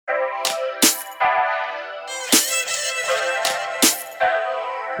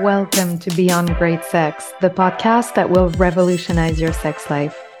Welcome to Beyond Great Sex, the podcast that will revolutionize your sex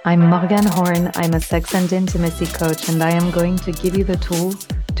life. I'm Morgan Horn. I'm a sex and intimacy coach, and I am going to give you the tools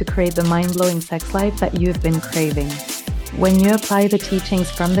to create the mind-blowing sex life that you've been craving. When you apply the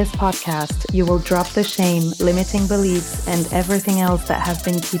teachings from this podcast, you will drop the shame, limiting beliefs, and everything else that has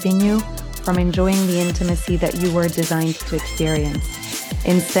been keeping you from enjoying the intimacy that you were designed to experience.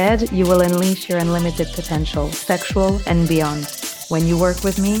 Instead, you will unleash your unlimited potential, sexual and beyond. When you work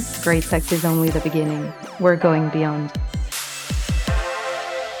with me, great sex is only the beginning. We're going beyond.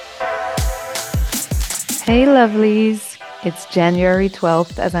 Hey, lovelies. It's January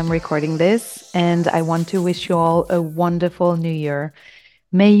 12th as I'm recording this, and I want to wish you all a wonderful new year.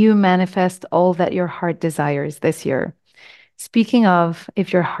 May you manifest all that your heart desires this year. Speaking of,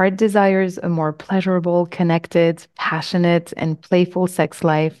 if your heart desires a more pleasurable, connected, passionate, and playful sex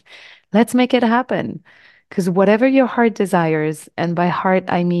life, let's make it happen. Because whatever your heart desires, and by heart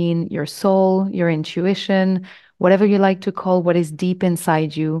I mean your soul, your intuition, whatever you like to call what is deep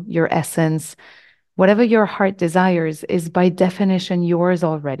inside you, your essence, whatever your heart desires is by definition yours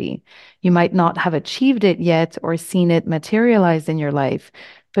already. You might not have achieved it yet or seen it materialized in your life,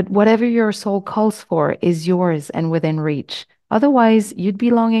 but whatever your soul calls for is yours and within reach. Otherwise, you'd be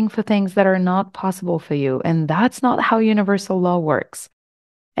longing for things that are not possible for you, and that's not how universal law works.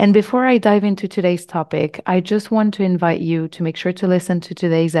 And before I dive into today's topic, I just want to invite you to make sure to listen to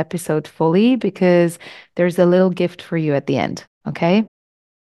today's episode fully because there's a little gift for you at the end, okay?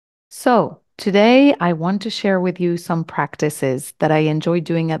 So today I want to share with you some practices that I enjoy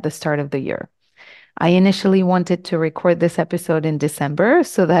doing at the start of the year. I initially wanted to record this episode in December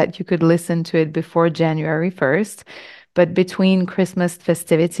so that you could listen to it before January 1st. But between Christmas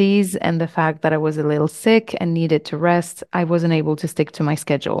festivities and the fact that I was a little sick and needed to rest, I wasn't able to stick to my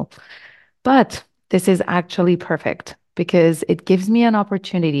schedule. But this is actually perfect because it gives me an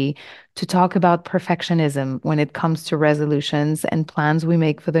opportunity to talk about perfectionism when it comes to resolutions and plans we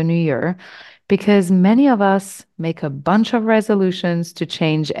make for the new year. Because many of us make a bunch of resolutions to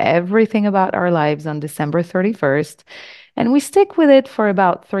change everything about our lives on December 31st, and we stick with it for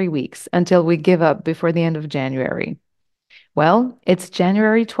about 3 weeks until we give up before the end of January. Well, it's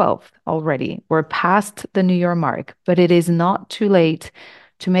January 12th already. We're past the New Year mark, but it is not too late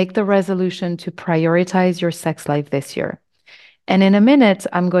to make the resolution to prioritize your sex life this year. And in a minute,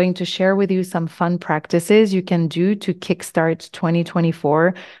 I'm going to share with you some fun practices you can do to kickstart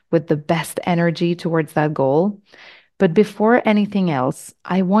 2024 with the best energy towards that goal. But before anything else,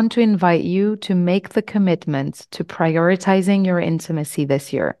 I want to invite you to make the commitment to prioritizing your intimacy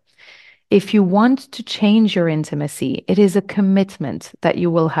this year. If you want to change your intimacy, it is a commitment that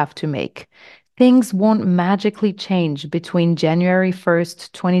you will have to make. Things won't magically change between January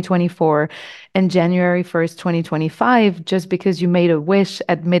 1st, 2024 and January 1st, 2025 just because you made a wish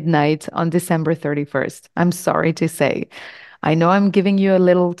at midnight on December 31st. I'm sorry to say. I know I'm giving you a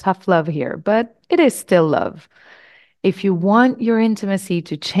little tough love here, but it is still love. If you want your intimacy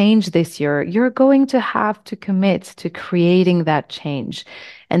to change this year, you're going to have to commit to creating that change.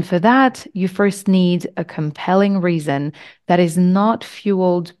 And for that, you first need a compelling reason that is not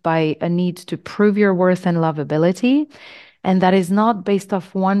fueled by a need to prove your worth and lovability, and that is not based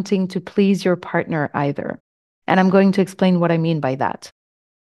off wanting to please your partner either. And I'm going to explain what I mean by that.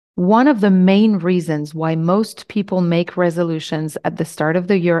 One of the main reasons why most people make resolutions at the start of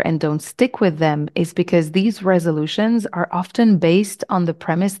the year and don't stick with them is because these resolutions are often based on the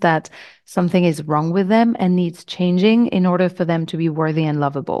premise that something is wrong with them and needs changing in order for them to be worthy and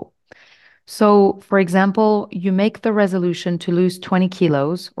lovable. So, for example, you make the resolution to lose 20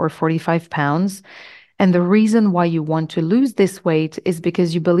 kilos or 45 pounds. And the reason why you want to lose this weight is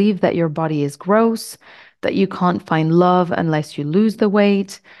because you believe that your body is gross, that you can't find love unless you lose the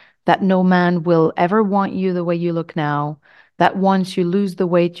weight, that no man will ever want you the way you look now, that once you lose the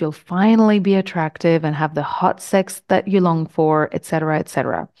weight, you'll finally be attractive and have the hot sex that you long for, etc.,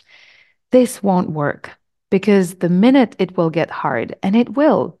 etc. This won't work because the minute it will get hard, and it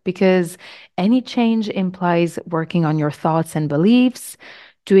will, because any change implies working on your thoughts and beliefs,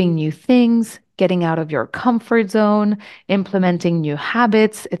 doing new things, getting out of your comfort zone, implementing new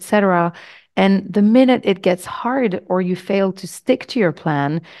habits, etc. And the minute it gets hard or you fail to stick to your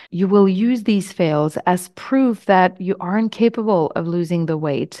plan, you will use these fails as proof that you aren't capable of losing the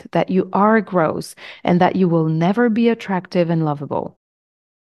weight, that you are gross, and that you will never be attractive and lovable.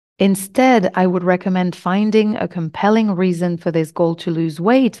 Instead, I would recommend finding a compelling reason for this goal to lose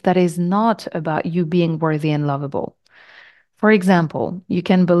weight that is not about you being worthy and lovable. For example, you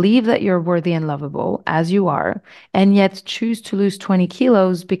can believe that you're worthy and lovable as you are, and yet choose to lose 20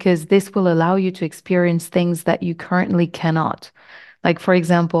 kilos because this will allow you to experience things that you currently cannot. Like, for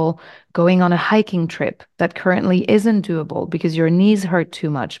example, going on a hiking trip that currently isn't doable because your knees hurt too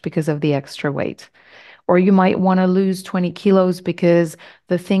much because of the extra weight. Or you might want to lose 20 kilos because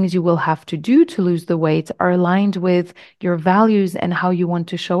the things you will have to do to lose the weight are aligned with your values and how you want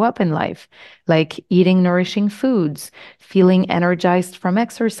to show up in life, like eating nourishing foods, feeling energized from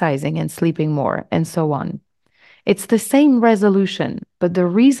exercising and sleeping more, and so on. It's the same resolution, but the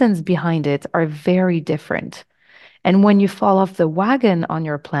reasons behind it are very different. And when you fall off the wagon on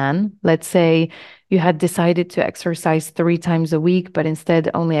your plan, let's say you had decided to exercise 3 times a week, but instead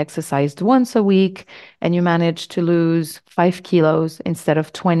only exercised once a week, and you managed to lose 5 kilos instead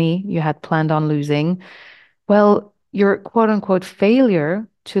of 20 you had planned on losing, well, your quote unquote failure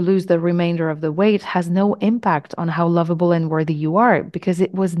to lose the remainder of the weight has no impact on how lovable and worthy you are because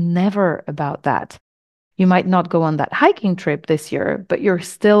it was never about that. You might not go on that hiking trip this year, but you're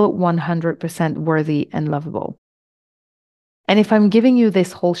still 100% worthy and lovable. And if I'm giving you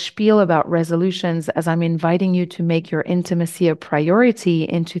this whole spiel about resolutions as I'm inviting you to make your intimacy a priority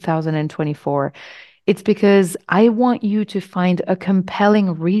in 2024, it's because I want you to find a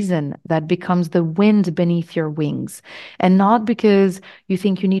compelling reason that becomes the wind beneath your wings, and not because you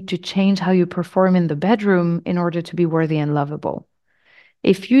think you need to change how you perform in the bedroom in order to be worthy and lovable.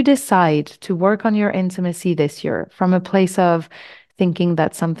 If you decide to work on your intimacy this year from a place of thinking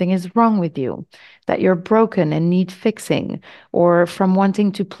that something is wrong with you, that you're broken and need fixing, or from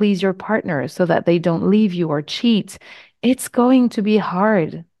wanting to please your partner so that they don't leave you or cheat, it's going to be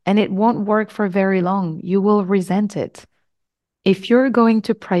hard and it won't work for very long. You will resent it. If you're going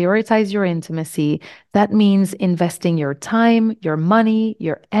to prioritize your intimacy, that means investing your time, your money,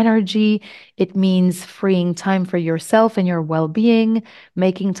 your energy. It means freeing time for yourself and your well being,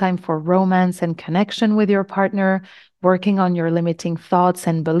 making time for romance and connection with your partner, working on your limiting thoughts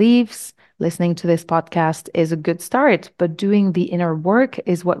and beliefs. Listening to this podcast is a good start, but doing the inner work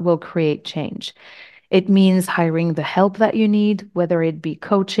is what will create change. It means hiring the help that you need, whether it be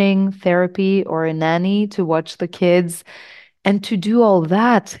coaching, therapy, or a nanny to watch the kids. And to do all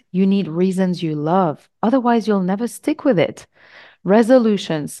that, you need reasons you love. Otherwise, you'll never stick with it.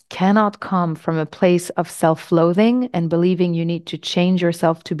 Resolutions cannot come from a place of self loathing and believing you need to change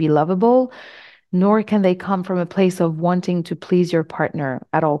yourself to be lovable, nor can they come from a place of wanting to please your partner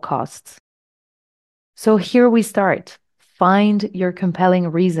at all costs. So here we start. Find your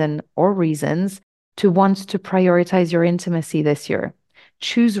compelling reason or reasons to want to prioritize your intimacy this year.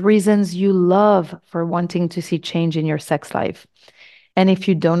 Choose reasons you love for wanting to see change in your sex life. And if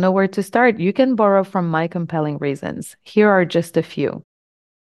you don't know where to start, you can borrow from my compelling reasons. Here are just a few.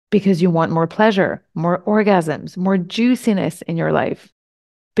 Because you want more pleasure, more orgasms, more juiciness in your life.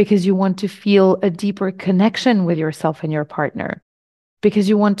 Because you want to feel a deeper connection with yourself and your partner. Because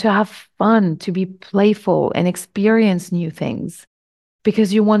you want to have fun, to be playful and experience new things.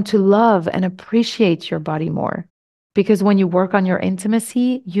 Because you want to love and appreciate your body more. Because when you work on your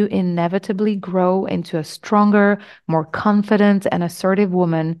intimacy, you inevitably grow into a stronger, more confident, and assertive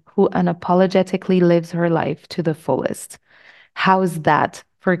woman who unapologetically lives her life to the fullest. How's that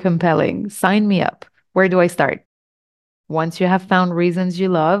for compelling? Sign me up. Where do I start? Once you have found reasons you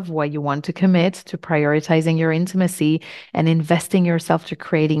love, why you want to commit to prioritizing your intimacy and investing yourself to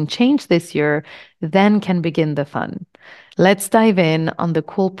creating change this year, then can begin the fun. Let's dive in on the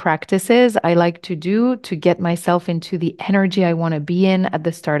cool practices I like to do to get myself into the energy I want to be in at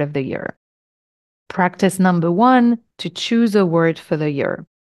the start of the year. Practice number one, to choose a word for the year.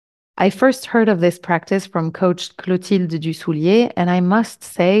 I first heard of this practice from Coach Clotilde Dussoulier, and I must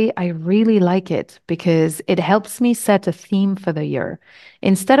say I really like it because it helps me set a theme for the year.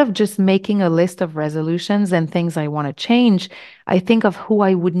 Instead of just making a list of resolutions and things I want to change, I think of who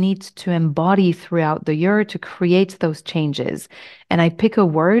I would need to embody throughout the year to create those changes. And I pick a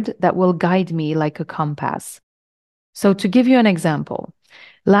word that will guide me like a compass. So, to give you an example,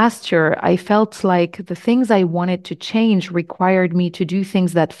 last year, I felt like the things I wanted to change required me to do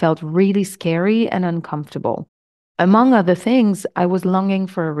things that felt really scary and uncomfortable. Among other things, I was longing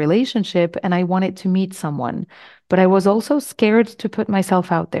for a relationship and I wanted to meet someone, but I was also scared to put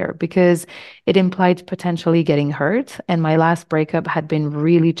myself out there because it implied potentially getting hurt, and my last breakup had been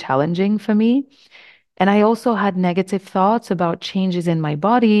really challenging for me. And I also had negative thoughts about changes in my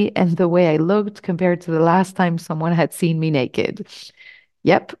body and the way I looked compared to the last time someone had seen me naked.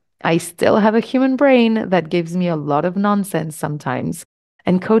 Yep, I still have a human brain that gives me a lot of nonsense sometimes.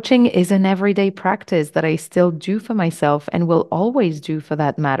 And coaching is an everyday practice that I still do for myself and will always do for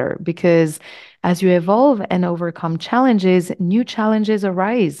that matter, because as you evolve and overcome challenges, new challenges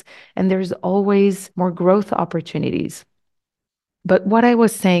arise, and there's always more growth opportunities. But what I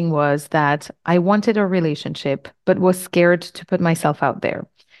was saying was that I wanted a relationship, but was scared to put myself out there.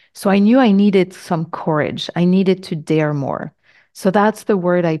 So I knew I needed some courage. I needed to dare more. So that's the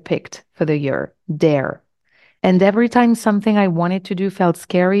word I picked for the year, dare. And every time something I wanted to do felt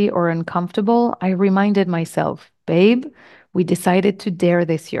scary or uncomfortable, I reminded myself, babe, we decided to dare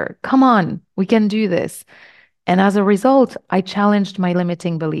this year. Come on, we can do this. And as a result, I challenged my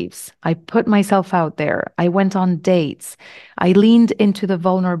limiting beliefs. I put myself out there. I went on dates. I leaned into the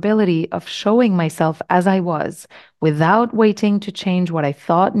vulnerability of showing myself as I was without waiting to change what I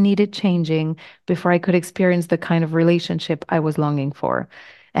thought needed changing before I could experience the kind of relationship I was longing for.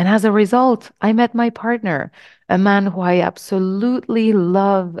 And as a result, I met my partner, a man who I absolutely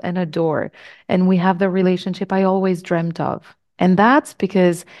love and adore. And we have the relationship I always dreamt of. And that's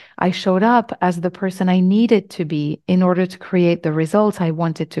because I showed up as the person I needed to be in order to create the results I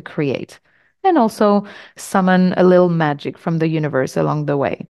wanted to create, and also summon a little magic from the universe along the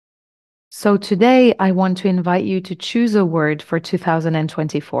way. So today, I want to invite you to choose a word for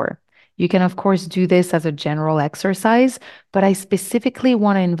 2024. You can, of course, do this as a general exercise, but I specifically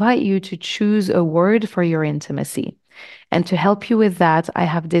want to invite you to choose a word for your intimacy. And to help you with that, I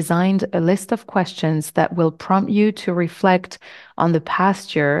have designed a list of questions that will prompt you to reflect on the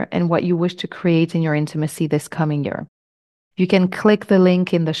past year and what you wish to create in your intimacy this coming year. You can click the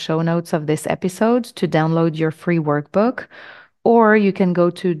link in the show notes of this episode to download your free workbook, or you can go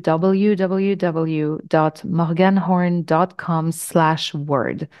to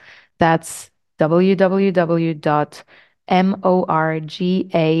www.morganhorn.com/word. That's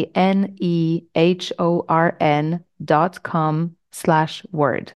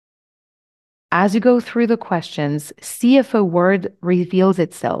www.morganhorn.com/word. As you go through the questions, see if a word reveals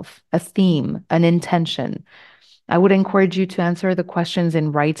itself, a theme, an intention. I would encourage you to answer the questions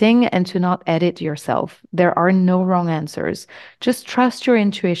in writing and to not edit yourself. There are no wrong answers. Just trust your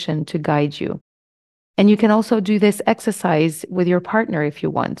intuition to guide you. And you can also do this exercise with your partner if you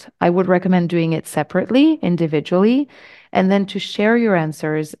want. I would recommend doing it separately, individually, and then to share your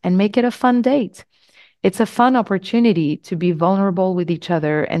answers and make it a fun date. It's a fun opportunity to be vulnerable with each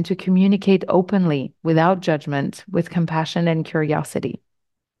other and to communicate openly without judgment, with compassion and curiosity.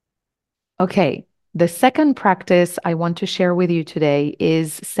 Okay, the second practice I want to share with you today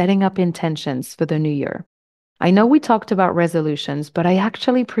is setting up intentions for the new year. I know we talked about resolutions, but I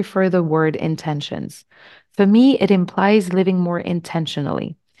actually prefer the word intentions. For me, it implies living more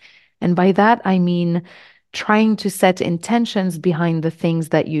intentionally. And by that, I mean trying to set intentions behind the things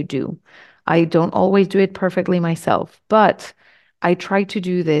that you do. I don't always do it perfectly myself, but I try to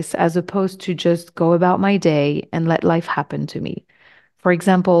do this as opposed to just go about my day and let life happen to me. For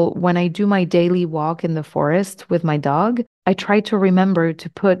example, when I do my daily walk in the forest with my dog, I try to remember to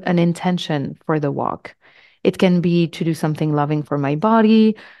put an intention for the walk. It can be to do something loving for my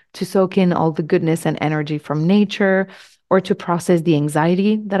body, to soak in all the goodness and energy from nature, or to process the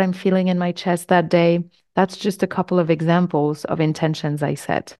anxiety that I'm feeling in my chest that day. That's just a couple of examples of intentions I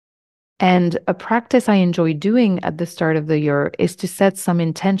set. And a practice I enjoy doing at the start of the year is to set some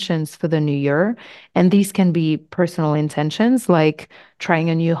intentions for the new year. And these can be personal intentions like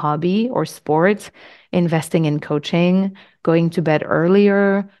trying a new hobby or sport, investing in coaching, going to bed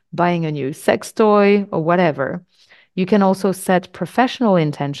earlier, buying a new sex toy, or whatever. You can also set professional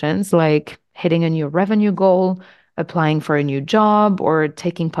intentions like hitting a new revenue goal, applying for a new job, or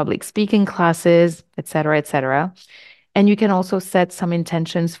taking public speaking classes, etc., etc. And you can also set some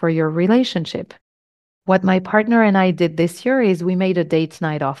intentions for your relationship. What my partner and I did this year is we made a date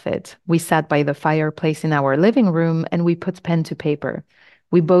night of it. We sat by the fireplace in our living room and we put pen to paper.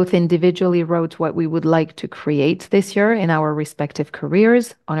 We both individually wrote what we would like to create this year in our respective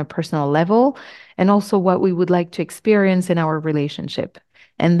careers on a personal level, and also what we would like to experience in our relationship.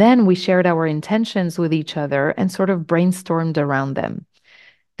 And then we shared our intentions with each other and sort of brainstormed around them.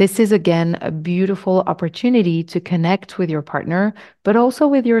 This is again a beautiful opportunity to connect with your partner, but also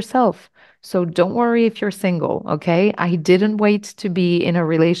with yourself. So don't worry if you're single, okay? I didn't wait to be in a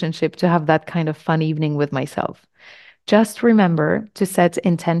relationship to have that kind of fun evening with myself. Just remember to set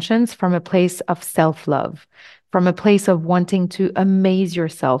intentions from a place of self love, from a place of wanting to amaze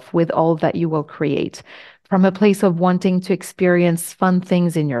yourself with all that you will create, from a place of wanting to experience fun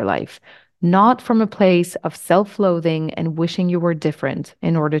things in your life, not from a place of self loathing and wishing you were different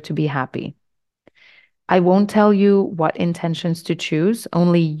in order to be happy. I won't tell you what intentions to choose,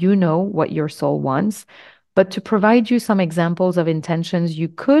 only you know what your soul wants. But to provide you some examples of intentions you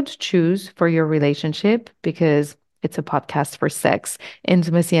could choose for your relationship, because it's a podcast for sex,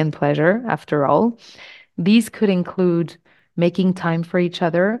 intimacy, and pleasure, after all, these could include making time for each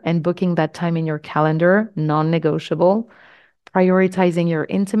other and booking that time in your calendar, non negotiable, prioritizing your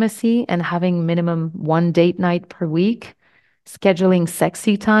intimacy and having minimum one date night per week, scheduling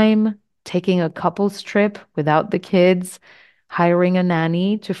sexy time, taking a couples trip without the kids, hiring a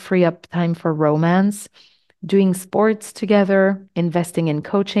nanny to free up time for romance, doing sports together, investing in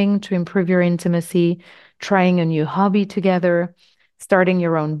coaching to improve your intimacy, trying a new hobby together, starting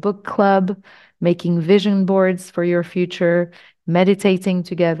your own book club, making vision boards for your future, meditating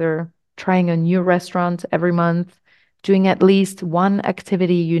together, trying a new restaurant every month, doing at least one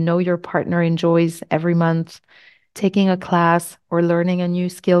activity you know your partner enjoys every month, taking a class or learning a new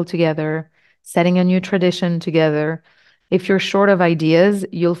skill together, setting a new tradition together. If you're short of ideas,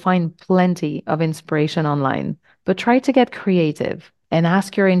 you'll find plenty of inspiration online. But try to get creative and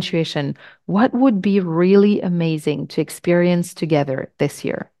ask your intuition, what would be really amazing to experience together this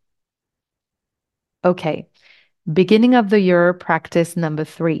year? Okay, beginning of the year practice number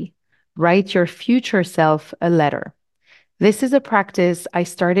 3. Write your future self a letter. This is a practice I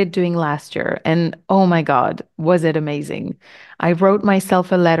started doing last year, and oh my God, was it amazing! I wrote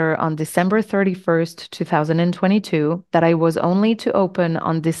myself a letter on December 31st, 2022, that I was only to open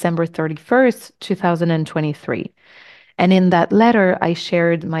on December 31st, 2023. And in that letter, I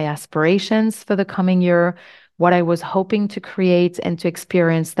shared my aspirations for the coming year, what I was hoping to create and to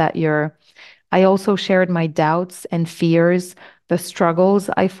experience that year. I also shared my doubts and fears, the struggles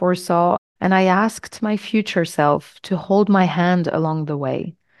I foresaw, and I asked my future self to hold my hand along the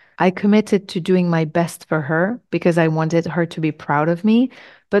way. I committed to doing my best for her because I wanted her to be proud of me,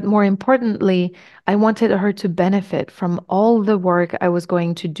 but more importantly, I wanted her to benefit from all the work I was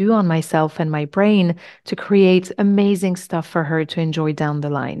going to do on myself and my brain to create amazing stuff for her to enjoy down the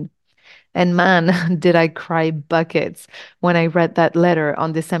line. And man, did I cry buckets when I read that letter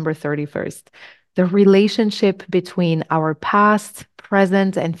on December 31st. The relationship between our past,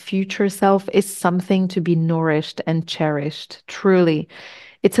 present, and future self is something to be nourished and cherished, truly.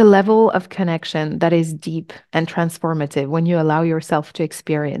 It's a level of connection that is deep and transformative when you allow yourself to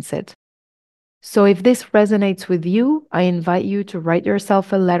experience it. So, if this resonates with you, I invite you to write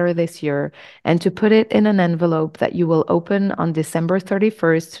yourself a letter this year and to put it in an envelope that you will open on December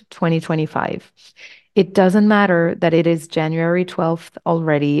 31st, 2025. It doesn't matter that it is January 12th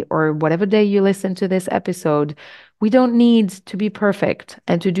already or whatever day you listen to this episode. We don't need to be perfect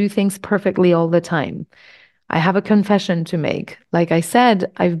and to do things perfectly all the time. I have a confession to make. Like I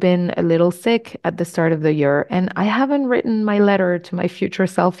said, I've been a little sick at the start of the year, and I haven't written my letter to my future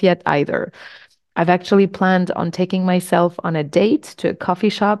self yet either. I've actually planned on taking myself on a date to a coffee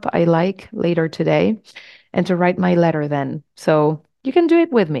shop I like later today and to write my letter then. So you can do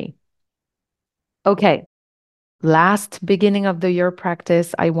it with me. Okay, last beginning of the year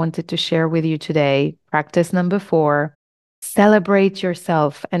practice I wanted to share with you today. Practice number 4. Celebrate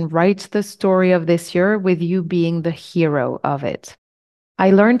yourself and write the story of this year with you being the hero of it. I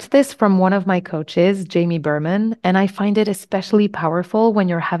learned this from one of my coaches, Jamie Berman, and I find it especially powerful when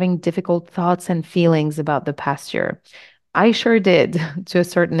you're having difficult thoughts and feelings about the past year. I sure did to a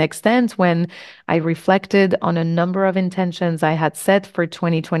certain extent when I reflected on a number of intentions I had set for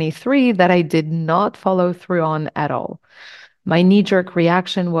 2023 that I did not follow through on at all. My knee jerk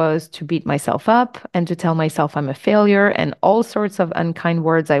reaction was to beat myself up and to tell myself I'm a failure and all sorts of unkind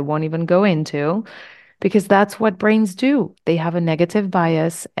words I won't even go into because that's what brains do. They have a negative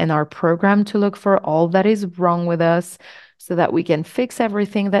bias and are programmed to look for all that is wrong with us so that we can fix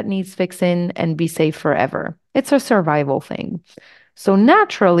everything that needs fixing and be safe forever. It's a survival thing. So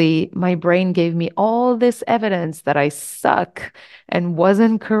naturally, my brain gave me all this evidence that I suck and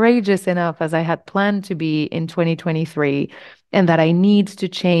wasn't courageous enough as I had planned to be in 2023, and that I need to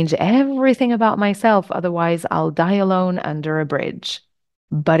change everything about myself, otherwise, I'll die alone under a bridge.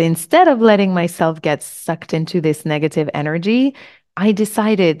 But instead of letting myself get sucked into this negative energy, I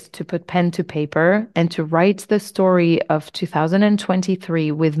decided to put pen to paper and to write the story of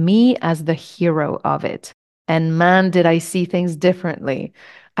 2023 with me as the hero of it. And man, did I see things differently.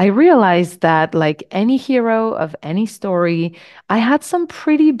 I realized that, like any hero of any story, I had some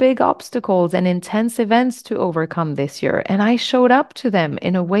pretty big obstacles and intense events to overcome this year, and I showed up to them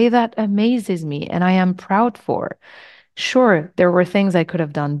in a way that amazes me and I am proud for. Sure, there were things I could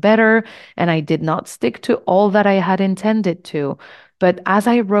have done better, and I did not stick to all that I had intended to. But as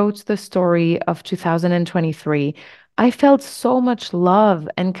I wrote the story of 2023, I felt so much love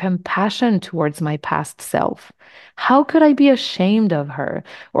and compassion towards my past self. How could I be ashamed of her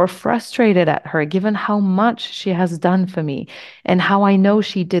or frustrated at her, given how much she has done for me and how I know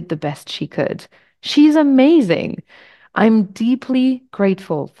she did the best she could? She's amazing. I'm deeply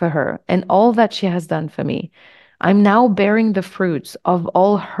grateful for her and all that she has done for me. I'm now bearing the fruits of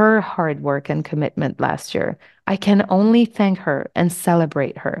all her hard work and commitment last year. I can only thank her and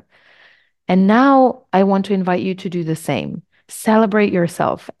celebrate her. And now I want to invite you to do the same. Celebrate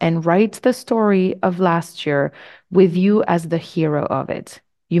yourself and write the story of last year with you as the hero of it.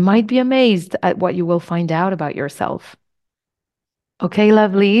 You might be amazed at what you will find out about yourself. Okay,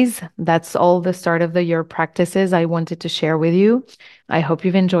 lovelies, that's all the start of the year practices I wanted to share with you. I hope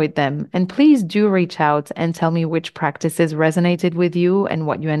you've enjoyed them. And please do reach out and tell me which practices resonated with you and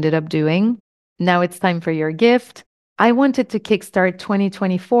what you ended up doing. Now it's time for your gift. I wanted to kickstart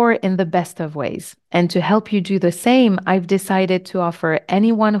 2024 in the best of ways. And to help you do the same, I've decided to offer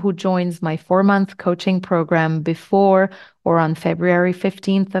anyone who joins my 4-month coaching program before or on February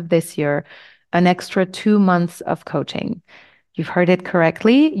 15th of this year an extra 2 months of coaching. You've heard it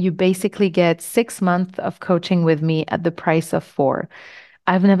correctly. You basically get 6 months of coaching with me at the price of 4.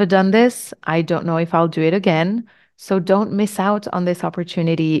 I've never done this. I don't know if I'll do it again. So don't miss out on this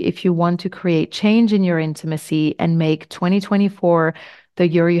opportunity if you want to create change in your intimacy and make 2024 the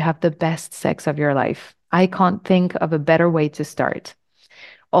year you have the best sex of your life. I can't think of a better way to start.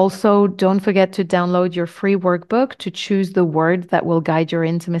 Also, don't forget to download your free workbook to choose the word that will guide your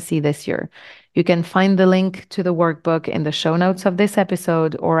intimacy this year. You can find the link to the workbook in the show notes of this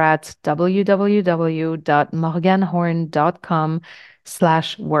episode or at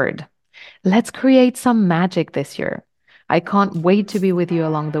www.morganhorn.com/word. Let's create some magic this year. I can't wait to be with you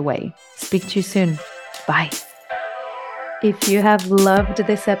along the way. Speak to you soon. Bye. If you have loved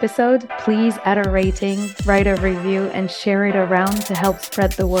this episode, please add a rating, write a review, and share it around to help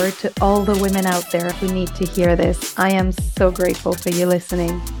spread the word to all the women out there who need to hear this. I am so grateful for you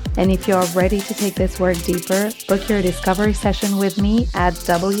listening. And if you are ready to take this work deeper, book your discovery session with me at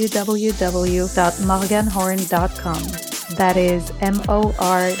www.morganhorn.com. That is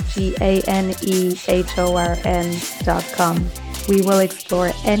morganhorn.com. We will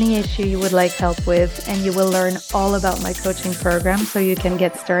explore any issue you would like help with, and you will learn all about my coaching program so you can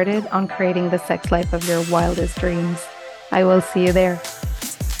get started on creating the sex life of your wildest dreams. I will see you there.